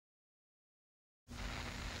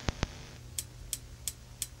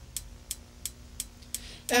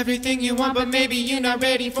Everything you want, but maybe you're not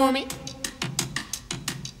ready for me.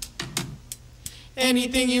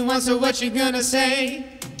 Anything you want, so what you gonna say?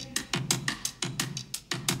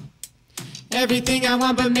 Everything I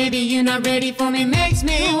want, but maybe you're not ready for me. Makes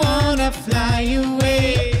me wanna fly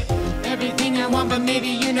away. Everything I want, but maybe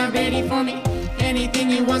you're not ready for me. Anything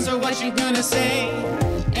you want, so what you gonna say?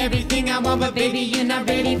 Everything I want, but baby, you're not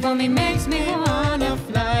ready for me. Makes me wanna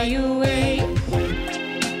fly away.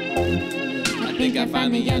 I think I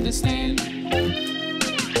finally understand.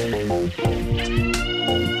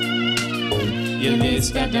 Your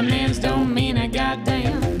list of demands don't mean a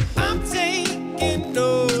goddamn. I'm taking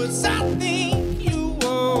notes. I think you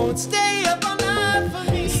won't stay up all night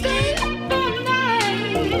for me. Stay up all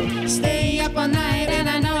night. Stay up all night, and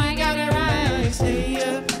I know I got it right. Stay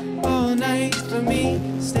up all night for me.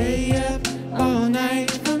 Stay up all night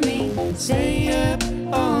for me. Stay up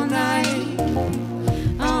all night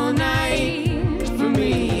for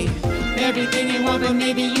me. Everything you want, but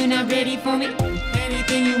maybe you're not ready for me.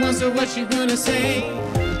 Anything you want, so what you gonna say?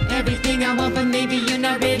 Everything I want, but maybe you're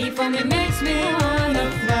not ready for me. Makes me wanna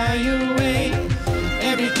fly away.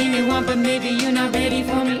 Everything you want, but maybe you're not ready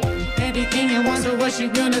for me. Everything I want, so what you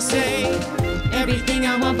gonna say? Everything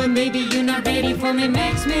I want, but maybe you're not ready for me.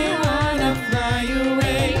 Makes me wanna fly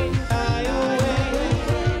away. Fly away.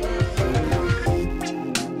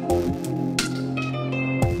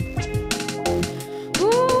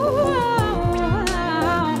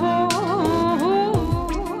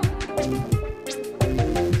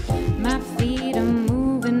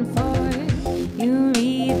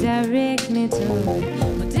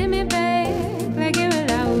 Well, take me back like you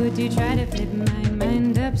allowed. You try to flip my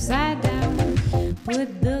mind upside down.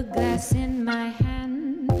 Put the glass in my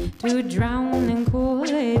hand to drown in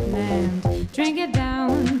Kool-Aid land. Drink it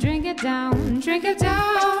down, drink it down, drink it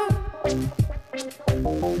down.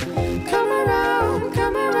 Come around,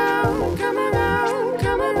 come around, come around,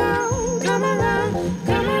 come around, come around,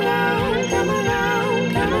 come around, come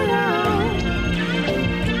around, come around.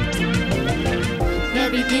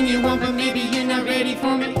 Everything you want, but maybe you're not ready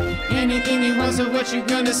for me. Anything you want, so what you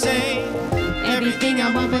gonna say? Everything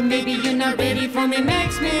I want, but maybe you're not ready for me.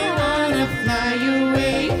 Makes me wanna fly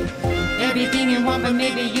away. Everything you want, but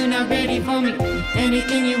maybe you're not ready for me.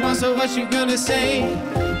 Anything you want, so what you gonna say?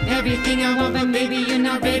 Everything I want, but maybe you're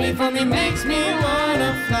not ready for me. Makes me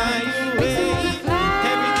wanna fly away.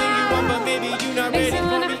 Everything you want, but maybe you're not ready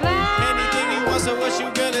for me. Anything you want, so what you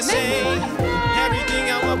gonna say? Everything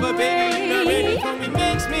I want, but baby, you're not ready for me.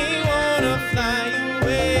 Makes me wanna fly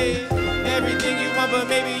away. Everything you want, but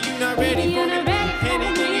maybe you're not ready for me.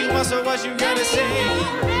 Anything you want, so what you gonna say?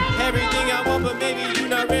 Everything I want, but maybe you're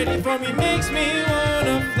not ready for me. Makes me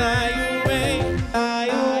wanna fly away. Fly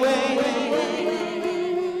away.